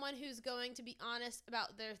want someone who's going to be honest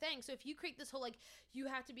about their thing. So if you create this whole, like, you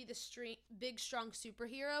have to be the big, strong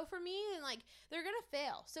superhero for me, and, like, they're going to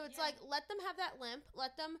fail. So it's like, let them have that limp.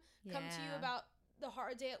 Let them come to you about the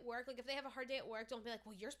hard day at work. Like, if they have a hard day at work, don't be like,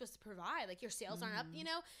 well, you're supposed to provide. Like, your sales aren't up,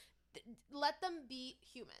 Let them be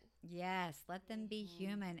human. Yes, let them be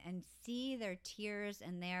human and see their tears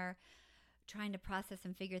and their trying to process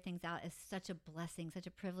and figure things out is such a blessing, such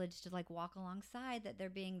a privilege to like walk alongside that they're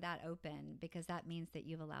being that open, because that means that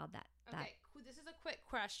you've allowed that. Okay, this is a quick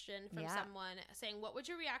question from someone saying, what would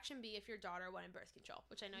your reaction be if your daughter wanted birth control?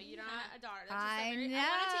 Which I know you don't have a daughter. I wanted to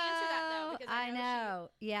answer that though, because I know.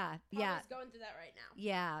 Yeah. She's going through that right now.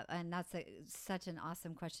 Yeah, and that's such an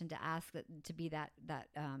awesome question to ask, to be that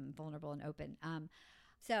vulnerable and open.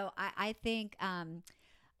 So I think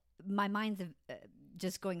my mind's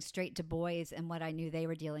just going straight to boys and what I knew they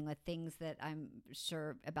were dealing with, things that I'm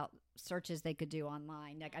sure about searches they could do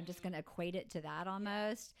online. Like I'm just going to equate it to that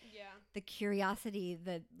almost. Yeah. The curiosity,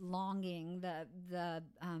 the longing, the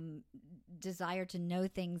desire to know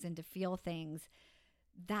things and to feel things.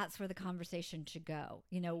 That's where the conversation should go.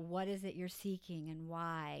 What is it you're seeking and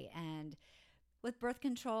why? And with birth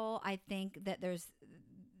control, I think that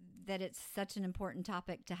it's such an important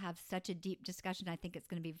topic to have such a deep discussion. I think it's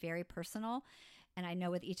going to be very personal. And I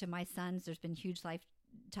know with each of my sons, there's been huge life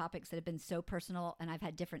topics that have been so personal, and I've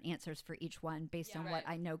had different answers for each one based on what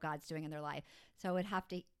I know God's doing in their life. So I would have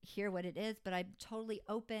to hear what it is, but I'm totally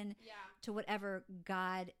open to whatever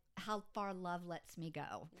God, how far love lets me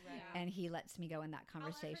go. Right. And he lets me go in that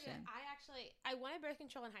conversation. I wanted birth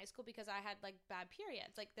control in high school because I had like bad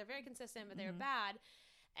periods. Like they're very consistent, but they were bad.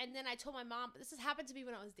 And then I told my mom, this has happened to me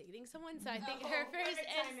when I was dating someone, so I think her first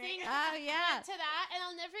instinct went to that. And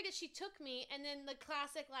I'll never forget, she took me, and then the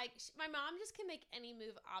classic, like, my mom just can make any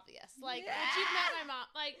move obvious. Like, if you've met my mom,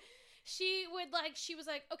 like, she was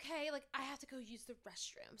like, okay, like, I have to go use the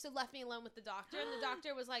restroom. So left me alone with the doctor, and the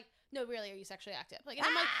doctor was like, no, really, are you sexually active? Like, and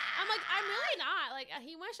I'm like, I'm really not. Like,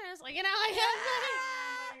 he wants to, like,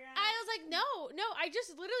 I was like, no, I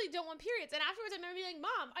just literally don't want periods. And afterwards, I remember being like,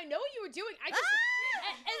 Mom, I know what you were doing. I just,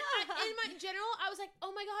 in my general, I was like,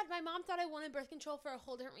 oh my God, my mom thought I wanted birth control for a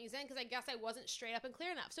whole different reason because I guess I wasn't straight up and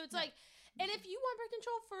clear enough. So it's like, and if you want birth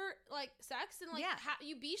control for like sex, then like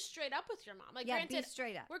you be straight up with your mom. Like, granted, be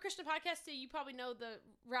straight up. We're Christian podcast, so you probably know the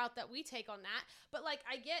route that we take on that. But like,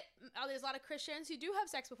 I get there's a lot of Christians who do have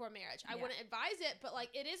sex before marriage. I wouldn't advise it, but like,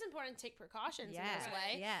 it is important to take precautions in this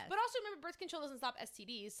way. Yes. But also remember, birth control doesn't stop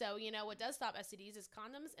STDs. So you know what does stop STDs is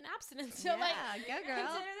condoms and abstinence. So like, go girl.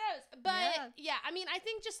 Consider those. But yeah, I mean, I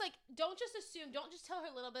think just like, don't just assume. Don't just tell her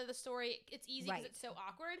a little bit of the story. It's easy because it's so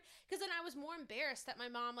awkward. Because then I was more embarrassed that my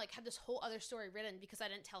mom like had this whole other story written because I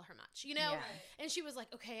didn't tell her much, you know. And she was like,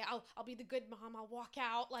 okay, I'll be the good mom, I'll walk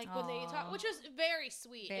out like when they talk, which was very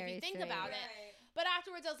sweet if you think about it. But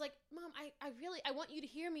afterwards I was like, Mom, I want you to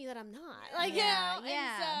hear me that I'm not like, you know. And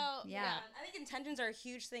so I think intentions are a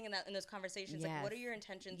huge thing in those conversations. Like, what are your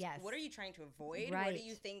intentions? What are you trying to avoid? What do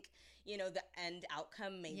you think, you know, the end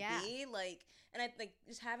outcome may be? Like, and I think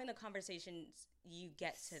just having the conversations, you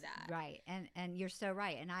get to that. Right. And you're so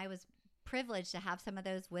right. And I was privileged to have some of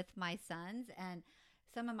those with my sons, and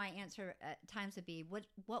some of my answer at times would be, what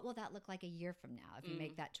will that look like a year from now if you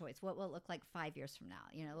make that choice? What will it look like 5 years from now?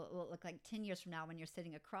 You know, what will it look like 10 years from now when you're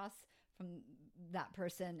sitting across from that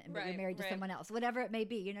person and you're married to someone else, whatever it may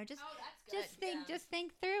be, you know, just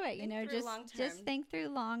think through it, you know, just think through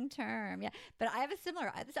long term. Yeah. But I have a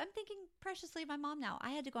similar, I'm thinking preciously of my mom now.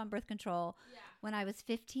 I had to go on birth control when I was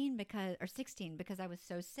 16 or 16 because I was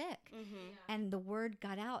so sick, and the word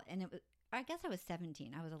got out, and it was, I guess I was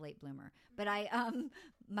 17. I was a late bloomer, but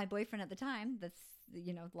my boyfriend at the time, that's,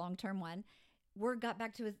 you know, long-term one, word got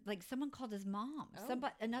back to his, like, someone called his mom.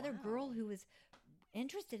 Another girl who was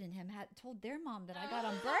interested in him had told their mom that I got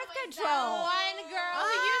on birth control. One girl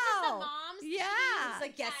who uses the mom's It's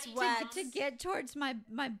like, guess what? To get towards my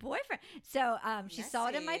boyfriend. So she saw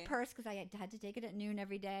it in my purse because I had to take it at noon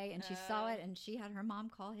every day, and she saw it, and she had her mom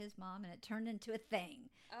call his mom, and it turned into a thing.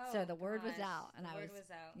 So the word was out, and word was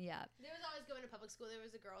out. Yeah. There was always going to public school. There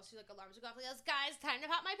was a girl. She like alarms would go off. Like, guys, time to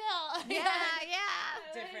pop my pill.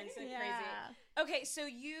 Different and crazy. Okay, so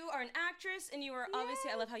you are an actress, and you are obviously,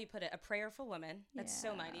 I love how you put it, a prayerful woman. That's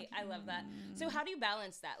so mighty. I love that. So how do you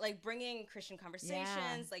balance that? Like, bringing Christian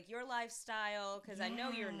conversations, like your lifestyle, because I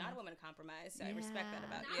know you're not a woman of compromise, so I respect that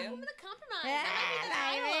about you. Not a woman of compromise.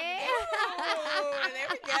 There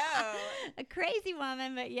we go. A crazy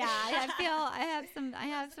woman, but yeah, I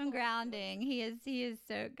have some grounding.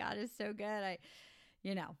 God is so good.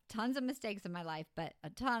 Tons of mistakes in my life, but a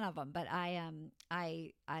ton of them. But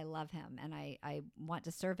I love him, and I want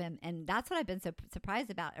to serve him, and that's what I've been so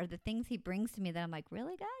surprised about, are the things he brings to me that I'm like,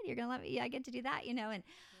 really, God, you're gonna let me? Yeah, I get to do that, you know. And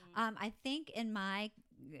I think in my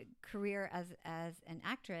career as an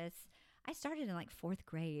actress, I started in like 4th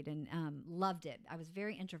grade and loved it. I was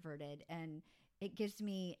very introverted, and it gives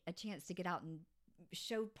me a chance to get out and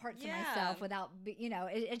show parts of myself without, you know,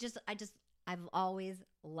 I've always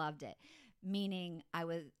loved it. Meaning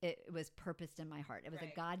it was purposed in my heart. It was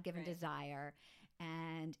a God-given desire,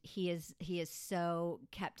 and he is so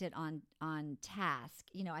kept it on task.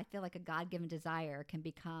 You know, I feel like a God-given desire can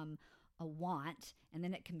become a want, and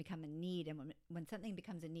then it can become a need. And when something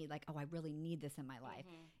becomes a need, like, oh, I really need this in my life,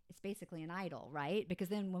 it's basically an idol, right? Because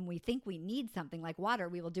then when we think we need something like water,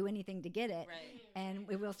 we will do anything to get it, and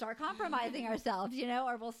we will start compromising ourselves, you know,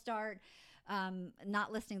 or we'll start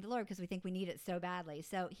not listening to the Lord because we think we need it so badly.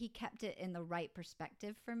 So he kept it in the right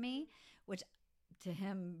perspective for me, which to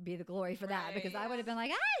him be the glory for that, because I would have been like,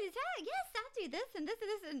 yes, I'll do this and this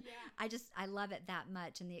and this. And I love it that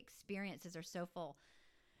much. And the experiences are so full.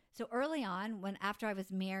 So early on, after I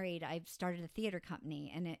was married, I started a theater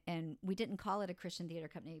company, and we didn't call it a Christian theater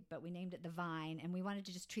company, but we named it The Vine, and we wanted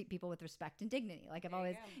to just treat people with respect and dignity. Like I've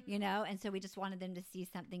always, you know, and so we just wanted them to see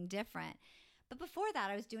something different. But before that,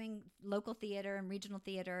 I was doing local theater and regional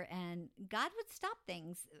theater, and God would stop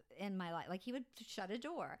things in my life. Like he would shut a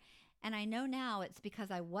door. And I know now it's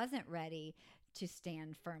because I wasn't ready to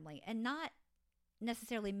stand firmly and not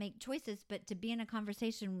necessarily make choices, but to be in a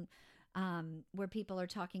conversation where people are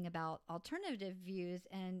talking about alternative views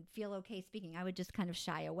and feel okay speaking. I would just kind of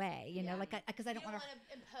shy away, you know, like because I don't want to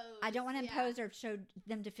impose. I don't want to impose or show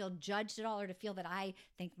them to feel judged at all, or to feel that I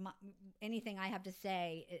think anything I have to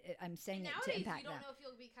say, I'm saying it to impact them. You don't know if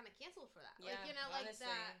you'll be kind of canceled for that. Like, you know, honestly. like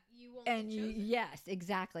that you won't get chosen. Yes,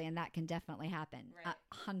 exactly. And that can definitely happen.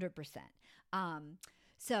 100%.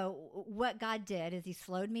 So what God did is he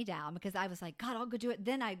slowed me down, because I was like, God, I'll go do it.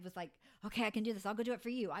 Then I was like, okay, I can do this. I'll go do it for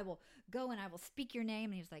you. I will go and I will speak your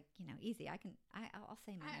name. And he was like, you know, easy. I'll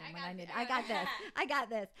say my name when I need it. I got this. I got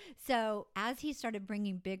this. So as he started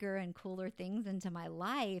bringing bigger and cooler things into my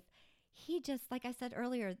life, he just, like I said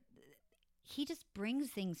earlier, he just brings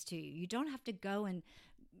things to you. You don't have to go and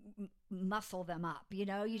muscle them up, you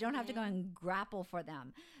know. You don't have to go and grapple for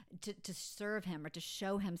them to serve him or to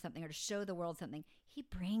show him something or to show the world something. He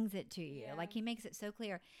brings it to you. Like, he makes it so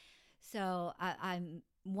clear. So I'm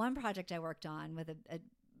one project I worked on with a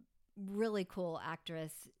really cool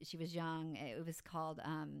actress. She was young. It was called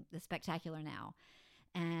The Spectacular Now,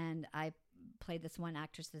 and I played this one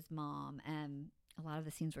actress's mom, and a lot of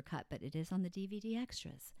the scenes were cut, but it is on the DVD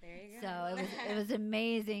extras. There you So go. it was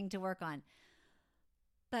amazing to work on.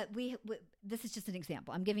 But this is just an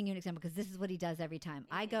example. I'm giving you an example because this is what he does every time.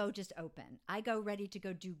 I go just open. I go ready to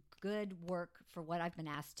go do good work for what I've been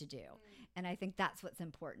asked to do. And I think that's what's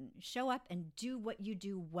important. Show up and do what you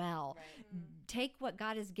do well. Right. Take what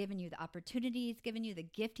God has given you, the opportunity he's given you, the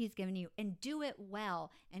gift he's given you, and do it well.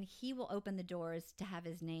 And he will open the doors to have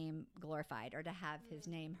his name glorified or to have his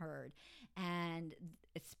name heard. And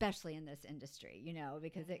especially in this industry, you know,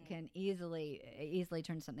 because it can easily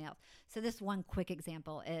turn to something else. So this one quick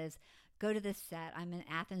example is go to this set. I'm in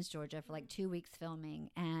Athens, Georgia for like 2 weeks filming,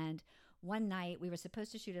 and one night we were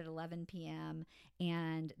supposed to shoot at 11 p.m.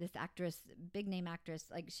 and this actress, big name actress,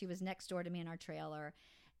 like she was next door to me in our trailer,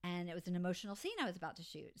 and it was an emotional scene I was about to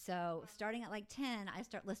shoot. So starting at like 10, I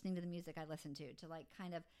start listening to the music I listen to like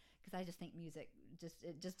kind of, because I just think music just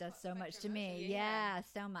does so much to me. Yeah,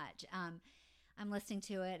 so much. I'm listening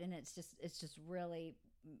to it, and it's just really,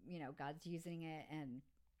 you know, God's using it, and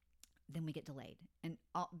then we get delayed. And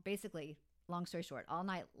basically, long story short, all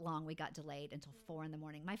night long we got delayed until 4 a.m.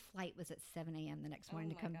 My flight was at 7 a.m. the next morning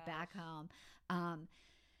to come back home.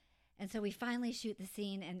 And so we finally shoot the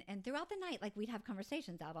scene, and throughout the night, like, we'd have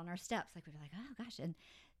conversations out on our steps. Like, we'd be like, oh gosh,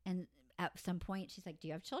 and at some point she's like, do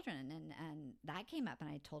you have children? And that came up, and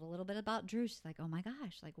I told a little bit about Drew. She's like, oh my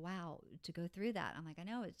gosh, like, wow, to go through that. I'm like, I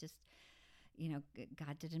know, it's just, you know,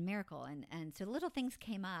 God did a miracle. And so little things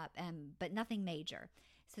came up, but nothing major.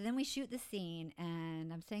 So then we shoot the scene,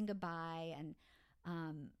 and I'm saying goodbye, and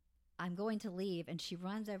I'm going to leave, and she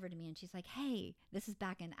runs over to me, and she's like, hey, this is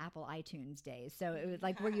back in Apple iTunes days. So it was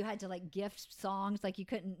like where you had to like gift songs, like you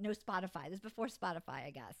couldn't, no Spotify. This is before Spotify,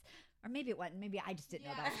 I guess. Or maybe it wasn't. Maybe I just didn't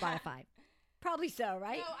know about Spotify. Probably so,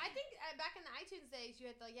 right? No, I think back in the iTunes days, you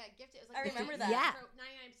had to gift it. It was like I remember that. Yeah.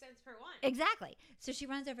 99 cents per one. Exactly. So she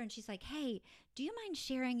runs over and she's like, hey, do you mind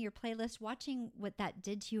sharing your playlist, watching what that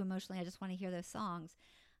did to you emotionally? I just want to hear those songs.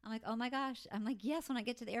 I'm like, oh my gosh. I'm like, yes, when I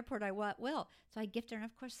get to the airport, I will. So I gift her. And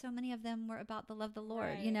of course, so many of them were about the love of the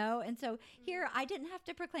Lord, you know? And so here, I didn't have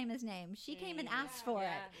to proclaim his name. She came and asked for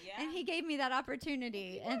it. Yeah. And he gave me that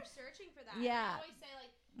opportunity. People are searching for that. Yeah. I always say,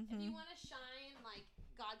 like, if you want to shine, like,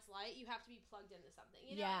 God's light, you have to be plugged into something.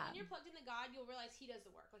 You know, when you're plugged into God, you'll realize he does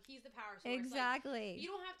the work. Like, he's the power source. Exactly. Like, you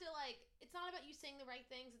don't have to, like, it's not about you saying the right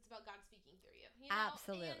things. It's about God speaking through you. You know?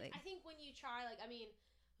 Absolutely. And I think when you try, like, I mean,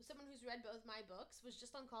 someone who's read both my books was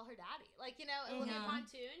just on Call Her Daddy. Like, you know, Olivia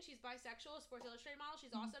Pontoon, she's bisexual, Sports Illustrated model.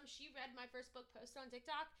 She's awesome. She read my first book posted on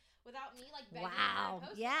TikTok without me, like, begging her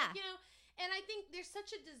to post it. Like, you know, and I think there's such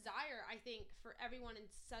a desire, I think, for everyone in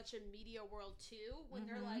such a media world, too, when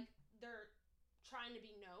they're, like, they're trying to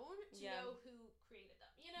be known, to know who created them,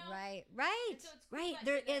 you know? Right. So it's cool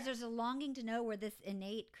that There's a longing to know where this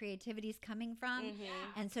innate creativity is coming from,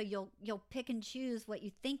 and so you'll pick and choose what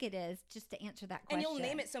you think it is just to answer that question. And you'll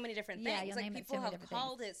name it so many different things. You'll like, name people it so many have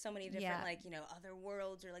called it so many different, like, you know, other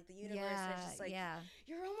worlds or like the universe. And it's just like,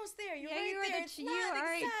 you're almost there. You're right there. You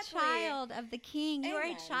are a child of the King. You are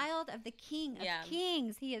a child of the King of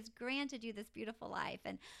Kings. He has granted you this beautiful life.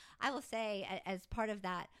 And I will say, as part of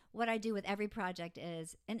that, what I do with every project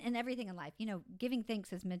is, and everything in life, you know, giving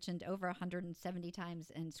thanks is mentioned over 170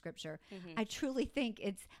 times in Scripture. I truly think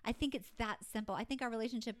it's that simple. I think our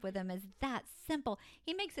relationship with him is that simple.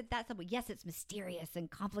 He makes it that simple. Yes, it's mysterious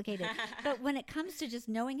and complicated, but when it comes to just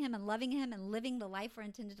knowing him and loving him and living the life we're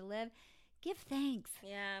intended to live, give thanks.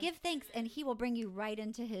 Give thanks, and he will bring you right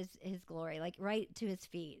into his glory, like right to his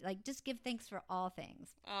feet. Like, just give thanks for all things.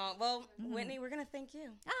 Well, Whitney, we're going to thank you.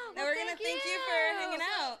 Well, we're going to thank you for hanging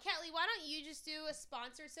out. Kelly, why don't you just do a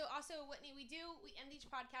sponsor? So also, Whitney, we end each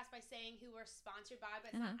podcast by saying who we're sponsored by,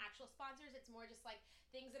 but it's not actual sponsors. It's more just like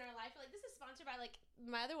things in our life. Like, this is sponsored by, like,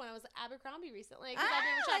 my other one. I was at Abercrombie recently because I've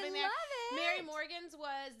been shopping there. Love it. Mary Morgan's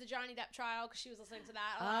was the Johnny Depp trial because she was listening to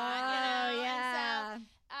that a lot. You know? Yeah.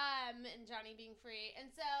 And Johnny being free. And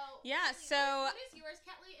so Yeah, Kelly, so what is yours,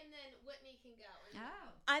 Kelly? And then Whitney can go.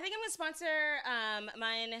 I think I'm gonna sponsor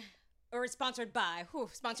mine, or sponsored by.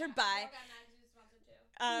 Sponsored by.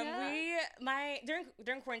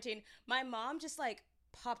 During quarantine, my mom just like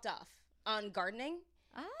popped off on gardening,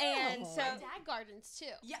 Oh. And so My dad gardens too.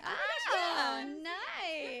 yeah, Oh, Good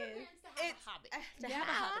nice. for parents to have It's a hobby. to have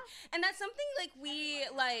a hobby. And that's something like we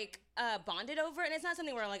like bonded over, and it's not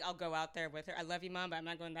something where like I'll go out there with her. I love you, Mom, but I'm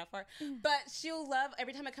not going that far. But she'll love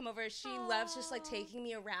every time I come over. She loves just like taking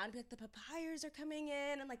me around. Be like, the papayas are coming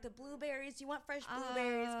in, and like the blueberries. Do you want fresh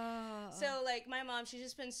blueberries? Oh. So like my mom, she's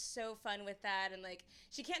just been so fun with that, and like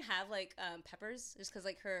she can't have like peppers just because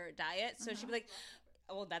like her diet. So she'd be like,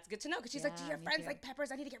 well, that's good to know, because she's like, do your me friends too. like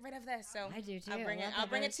peppers? I need to get rid of this. So I do too. I'll bring I it. love I'll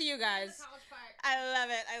bring it peppers. to you guys. College Park. I love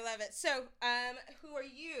it. I love it. So, who are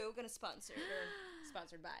you gonna sponsor or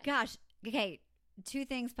sponsored by? Gosh, okay. 2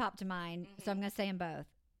 things pop to mind, so I'm gonna say them both.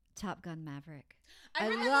 Top Gun Maverick. I love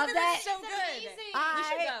remember that. was so It's good. amazing. We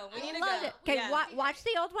should go. We need to loved go. it. Okay, Yeah. watch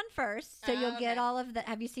the old one first, so you'll get okay. all of the.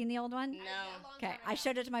 Have you seen the old one? No. Okay, I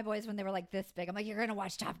showed it to my boys when they were like this big. I'm like, you're gonna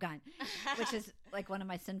watch Top Gun, which is like one of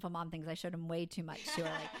my sinful mom things. I showed them way too much too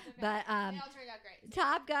early. But They all turned out great.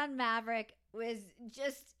 Top Gun Maverick was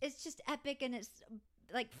it's just epic, and it's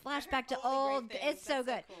like flashback to only old. great things. It's so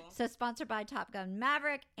That's good. so cool. So sponsored by Top Gun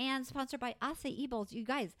Maverick and sponsored by Acai Bowls. You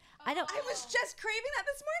guys, I don't. I was just craving that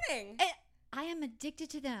this morning. I am addicted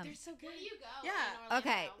to them. They're so good. Where do you go? Yeah. in Orlando?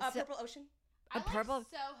 Okay, so- Purple Ocean. I a like purple-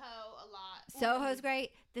 Soho a lot. Soho's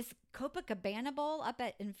great. This Copacabana bowl up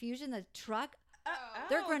at Infusion, the truck. Oh.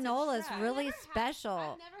 Their it's a granola is truck. really I've never special.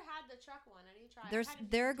 I've never had the truck one. I need to try. There's I've had a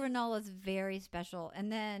their few. granola is very special.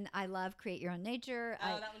 And then I love Create Your Own Nature. Oh,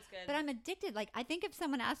 that one's good. But I'm addicted. Like, I think if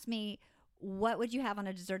someone asked me, what would you have on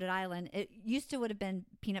a deserted island? It used to would have been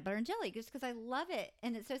peanut butter and jelly, just because I love it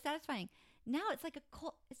and it's so satisfying. Now it's like a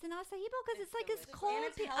cold. It's an acai bowl because it's like delicious. this cold. And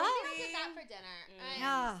it's pe- healthy. oh, I'll get that for dinner.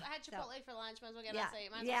 Yeah. I had So- Chipotle for lunch. Might as well get Yeah. acai.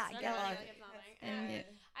 Might as Yeah, well get get one. something. And-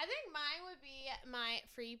 I think mine would be my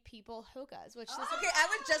Free People hokas, which this Okay, I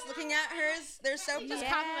was just looking at hers. They're so just fun.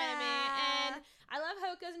 complimented me. Yeah. And I love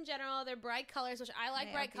hokas in general. They're bright colors, which I like They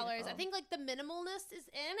are bright colors. I beautiful. think like the minimalness is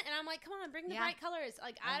in, and I'm like, come on, bring the Yeah. bright colors.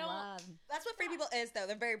 Like I don't. love. That's what Free People is, though.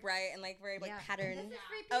 They're very bright and like very like Yeah. patterned. This is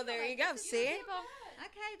Free Oh, there you go. See?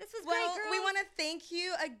 Okay, this was Well, great, girls. we want to thank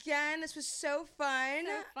you again. This was so fun.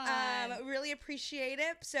 So fun. Really appreciate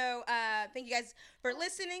it. So, thank you guys for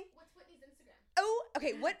listening. What's Whitney's Instagram? Oh,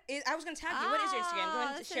 okay. What is? I was gonna tag you. What is your Instagram? Go ahead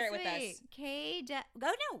and that's so share it with us. sweet.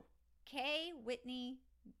 K Whitney.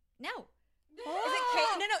 No. Is it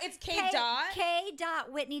K? No, it's K dot. K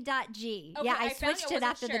dot Whitney dot G. Okay, Yeah, I found switched it wasn't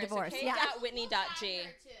after the sure. So divorce. K Yeah. dot Whitney dot G.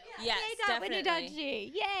 Yes, K dot Whitney dot definitely.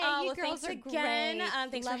 G. Yay, Oh, you well, girls thanks are again. great.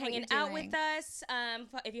 Thanks Love for what hanging you're out with doing. us.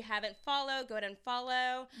 If you haven't followed, go ahead and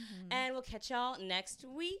follow. Mhm. And we'll catch y'all next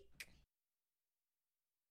week.